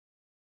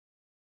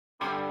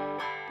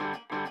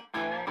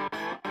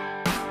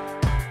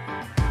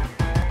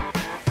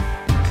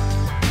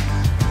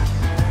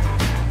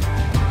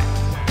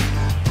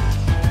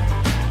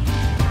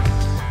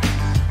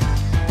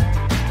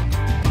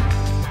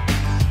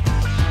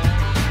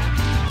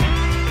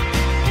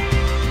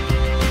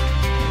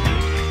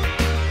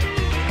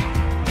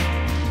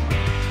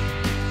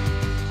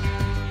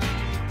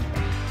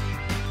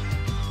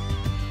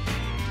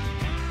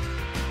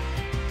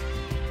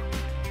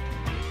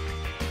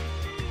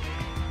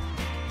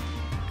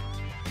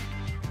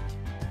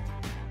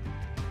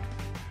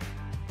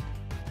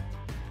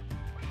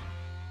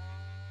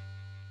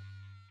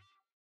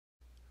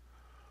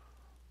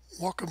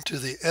Welcome to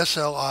the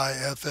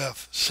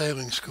SLIFF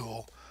Sailing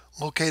School,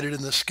 located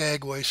in the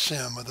Skagway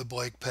Sim of the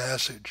Blake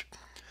Passage.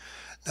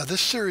 Now,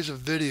 this series of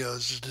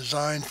videos is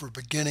designed for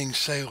beginning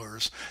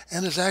sailors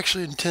and is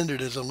actually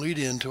intended as a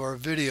lead-in to our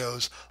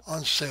videos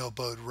on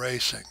sailboat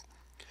racing.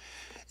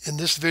 In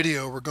this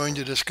video, we're going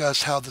to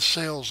discuss how the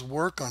sails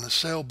work on a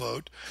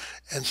sailboat,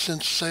 and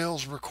since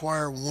sails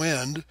require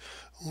wind,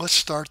 let's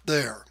start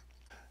there.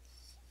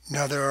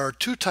 Now, there are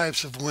two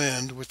types of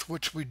wind with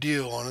which we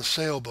deal on a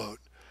sailboat: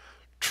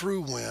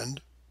 true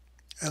wind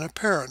and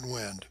apparent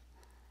wind.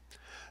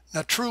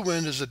 Now, true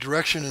wind is the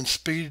direction and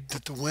speed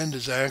that the wind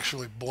is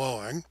actually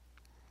blowing,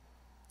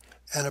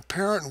 and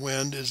apparent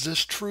wind is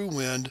this true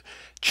wind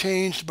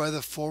changed by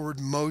the forward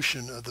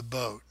motion of the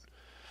boat.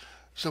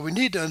 So we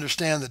need to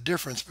understand the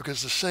difference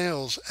because the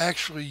sails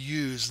actually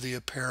use the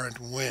apparent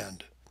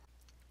wind.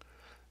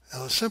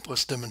 Now, the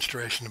simplest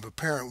demonstration of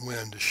apparent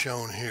wind is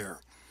shown here.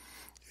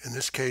 In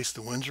this case,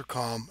 the winds are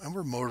calm and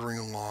we're motoring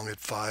along at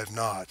 5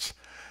 knots.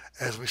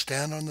 As we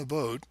stand on the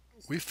boat,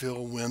 we feel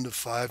a wind of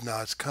 5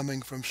 knots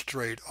coming from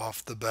straight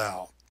off the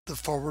bow. The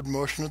forward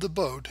motion of the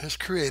boat has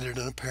created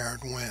an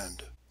apparent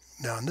wind.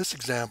 Now, in this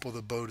example,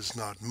 the boat is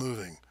not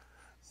moving.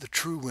 The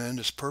true wind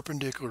is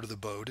perpendicular to the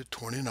boat at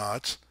 20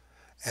 knots,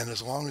 and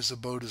as long as the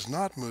boat is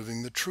not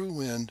moving, the true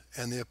wind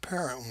and the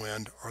apparent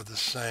wind are the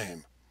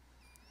same.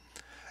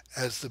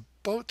 As the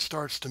boat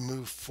starts to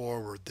move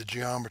forward, the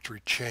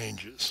geometry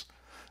changes.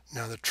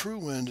 Now, the true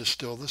wind is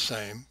still the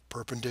same,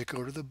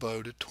 perpendicular to the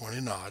boat at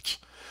 20 knots,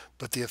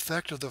 but the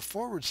effect of the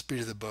forward speed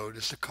of the boat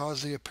is to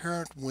cause the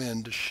apparent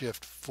wind to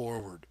shift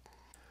forward.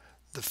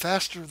 The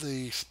faster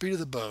the speed of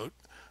the boat,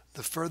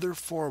 the further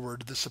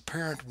forward this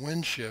apparent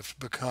wind shift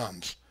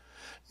becomes.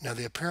 Now,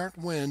 the apparent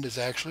wind is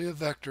actually a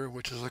vector,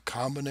 which is a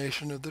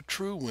combination of the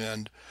true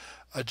wind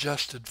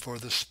adjusted for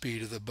the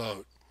speed of the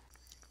boat.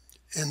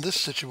 In this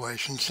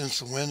situation, since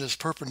the wind is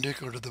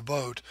perpendicular to the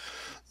boat,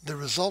 the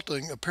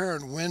resulting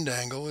apparent wind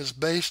angle is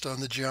based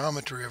on the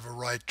geometry of a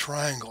right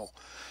triangle.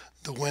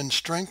 The wind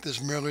strength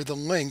is merely the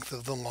length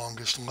of the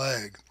longest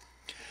leg.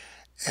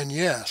 And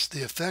yes,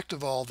 the effect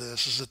of all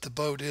this is that the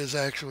boat is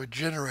actually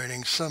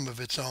generating some of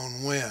its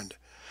own wind.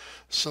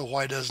 So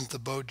why doesn't the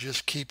boat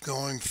just keep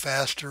going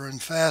faster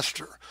and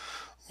faster?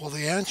 Well,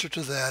 the answer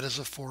to that is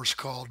a force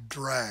called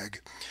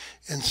drag.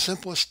 In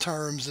simplest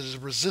terms, it is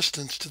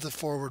resistance to the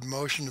forward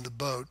motion of the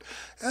boat,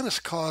 and it's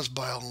caused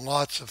by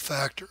lots of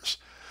factors.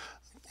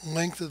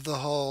 Length of the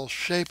hull,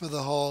 shape of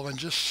the hull, and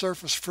just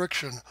surface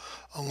friction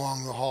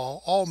along the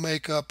hull all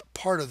make up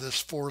part of this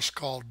force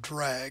called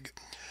drag.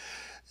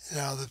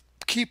 Now, the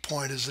key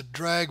point is that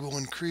drag will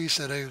increase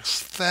at a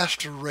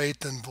faster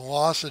rate than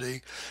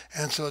velocity,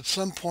 and so at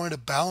some point a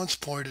balance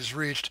point is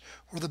reached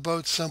where the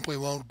boat simply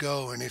won't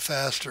go any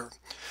faster.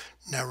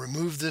 Now,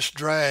 remove this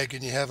drag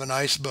and you have an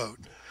ice boat,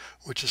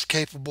 which is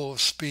capable of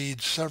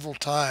speed several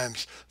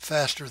times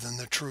faster than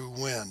the true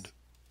wind.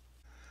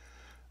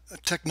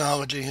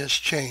 Technology has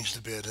changed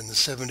a bit in the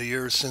 70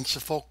 years since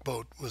the folk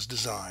boat was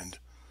designed.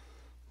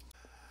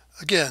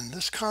 Again,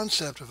 this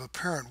concept of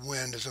apparent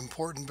wind is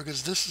important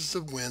because this is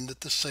the wind that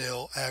the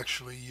sail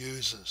actually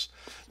uses.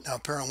 Now,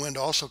 apparent wind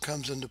also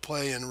comes into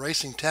play in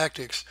racing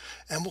tactics,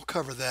 and we'll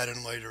cover that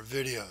in later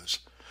videos.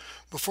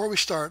 Before we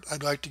start,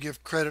 I'd like to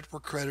give credit where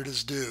credit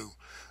is due.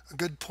 A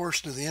good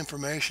portion of the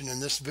information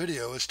in this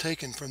video is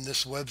taken from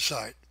this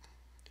website.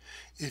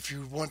 If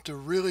you want to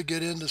really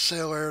get into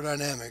sail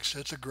aerodynamics,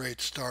 it's a great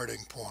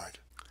starting point.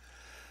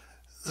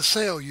 The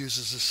sail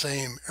uses the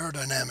same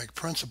aerodynamic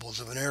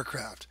principles of an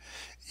aircraft.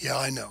 Yeah,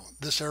 I know,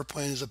 this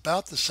airplane is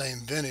about the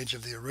same vintage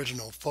of the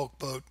original folk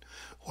boat.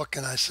 What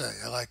can I say?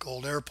 I like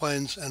old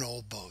airplanes and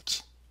old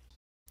boats.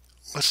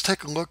 Let's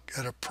take a look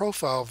at a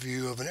profile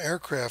view of an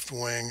aircraft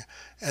wing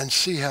and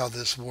see how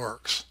this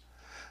works.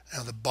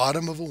 Now, the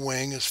bottom of a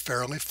wing is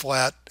fairly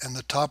flat and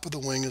the top of the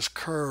wing is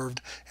curved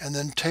and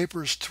then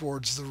tapers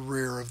towards the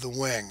rear of the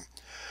wing.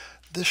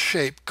 This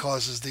shape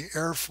causes the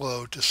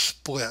airflow to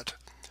split.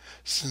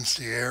 Since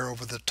the air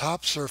over the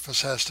top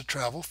surface has to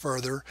travel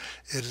further,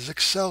 it is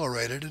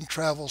accelerated and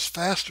travels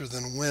faster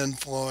than wind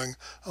flowing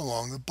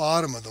along the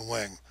bottom of the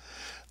wing.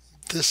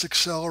 This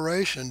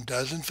acceleration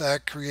does in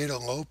fact create a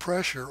low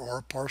pressure or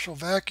a partial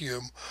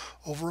vacuum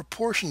over a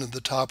portion of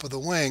the top of the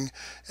wing,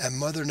 and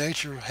Mother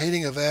Nature,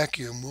 hating a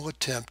vacuum, will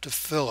attempt to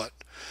fill it.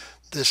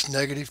 This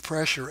negative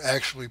pressure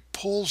actually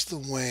pulls the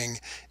wing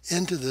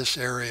into this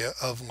area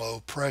of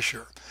low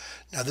pressure.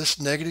 Now, this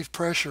negative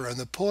pressure and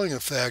the pulling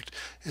effect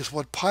is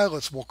what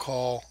pilots will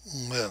call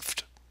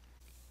lift.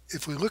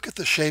 If we look at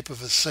the shape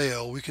of a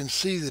sail, we can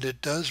see that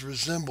it does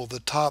resemble the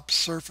top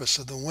surface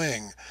of the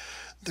wing.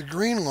 The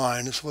green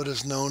line is what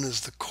is known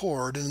as the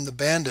chord, and in the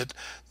Bandit,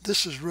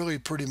 this is really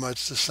pretty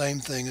much the same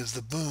thing as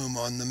the boom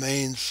on the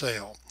main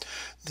sail.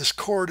 This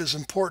chord is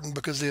important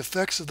because the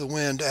effects of the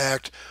wind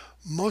act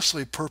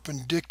mostly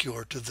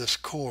perpendicular to this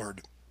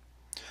chord.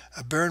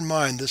 Bear in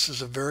mind, this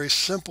is a very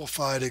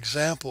simplified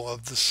example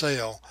of the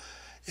sail.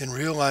 In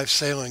real-life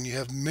sailing, you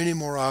have many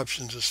more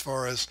options as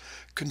far as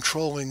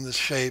controlling the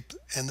shape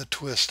and the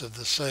twist of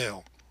the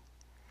sail.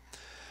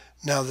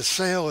 Now the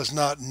sail is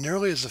not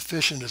nearly as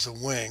efficient as a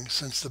wing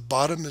since the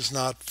bottom is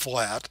not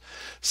flat,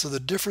 so the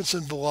difference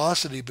in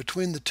velocity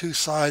between the two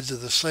sides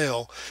of the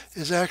sail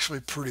is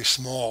actually pretty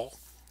small.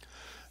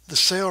 The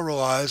sail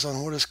relies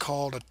on what is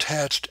called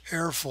attached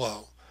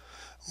airflow.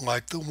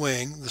 Like the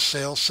wing, the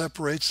sail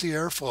separates the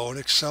airflow and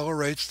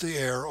accelerates the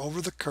air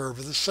over the curve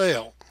of the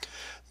sail.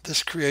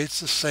 This creates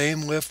the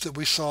same lift that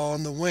we saw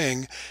on the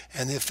wing,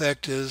 and the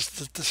effect is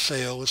that the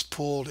sail is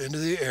pulled into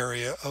the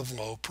area of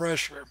low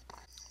pressure.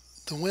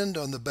 The wind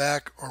on the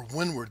back or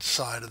windward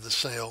side of the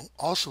sail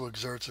also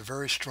exerts a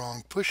very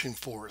strong pushing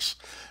force.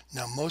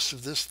 Now most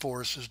of this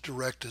force is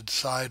directed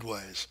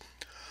sideways.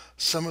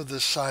 Some of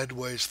this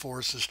sideways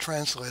force is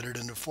translated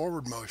into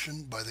forward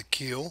motion by the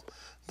keel,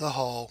 the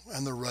hull,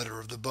 and the rudder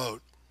of the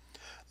boat.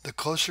 The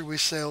closer we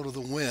sail to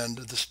the wind,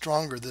 the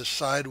stronger this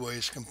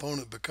sideways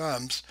component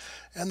becomes,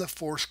 and the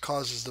force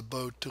causes the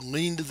boat to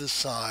lean to the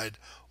side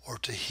or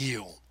to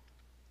heel.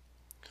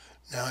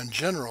 Now in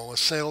general, a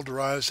sail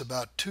derives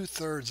about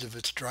 2/3 of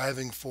its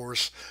driving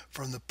force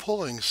from the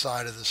pulling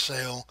side of the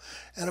sail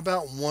and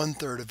about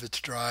 1/3 of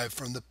its drive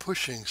from the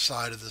pushing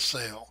side of the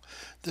sail.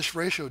 This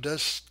ratio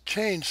does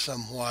change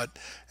somewhat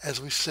as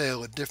we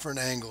sail at different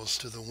angles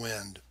to the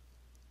wind.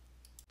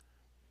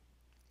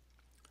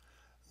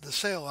 The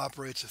sail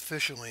operates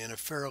efficiently in a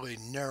fairly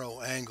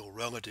narrow angle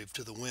relative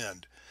to the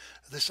wind.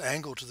 This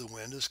angle to the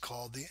wind is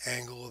called the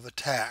angle of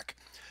attack,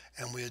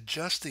 and we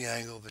adjust the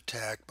angle of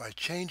attack by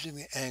changing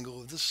the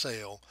angle of the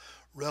sail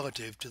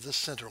relative to the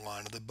center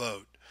line of the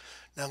boat.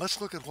 Now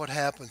let's look at what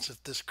happens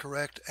if this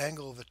correct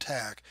angle of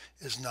attack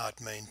is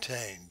not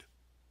maintained.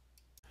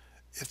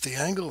 If the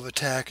angle of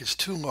attack is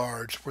too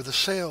large, where the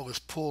sail is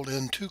pulled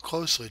in too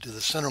closely to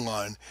the center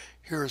line,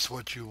 here's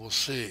what you will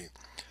see.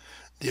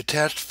 The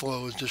attached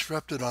flow is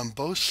disrupted on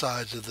both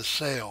sides of the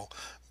sail,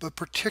 but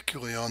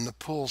particularly on the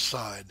pull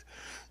side.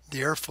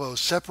 The airflow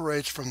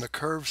separates from the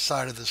curved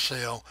side of the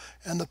sail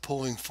and the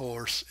pulling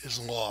force is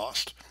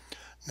lost.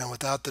 Now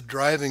without the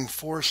driving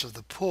force of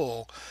the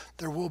pull,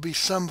 there will be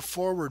some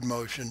forward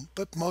motion,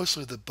 but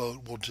mostly the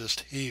boat will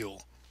just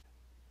heel.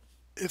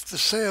 If the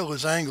sail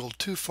is angled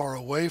too far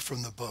away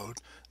from the boat,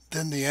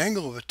 then the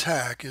angle of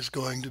attack is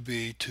going to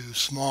be too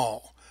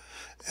small.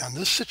 In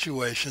this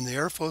situation, the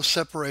airflow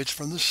separates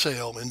from the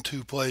sail in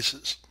two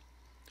places.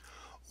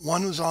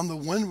 One is on the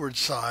windward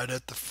side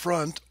at the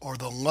front or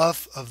the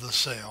luff of the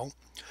sail.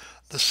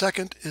 The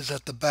second is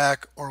at the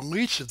back or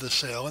leach of the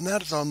sail, and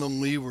that is on the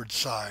leeward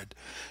side.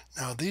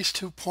 Now these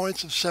 2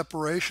 points of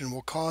separation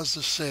will cause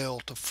the sail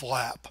to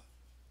flap.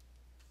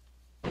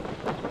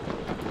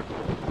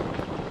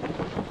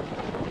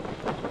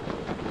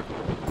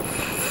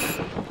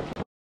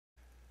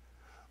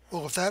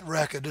 Well, if that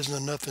racket isn't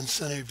enough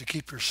incentive to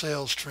keep your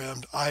sails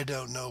trimmed, I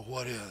don't know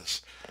what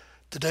is.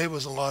 Today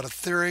was a lot of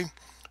theory.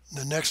 In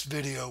the next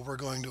video, we're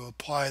going to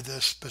apply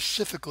this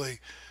specifically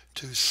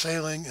to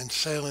sailing and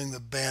sailing the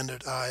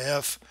Bandit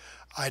IF.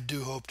 I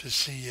do hope to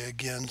see you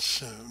again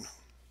soon.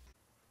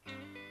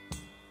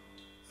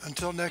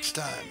 Until next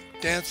time,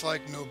 dance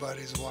like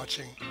nobody's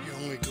watching. You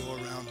only go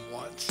around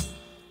once.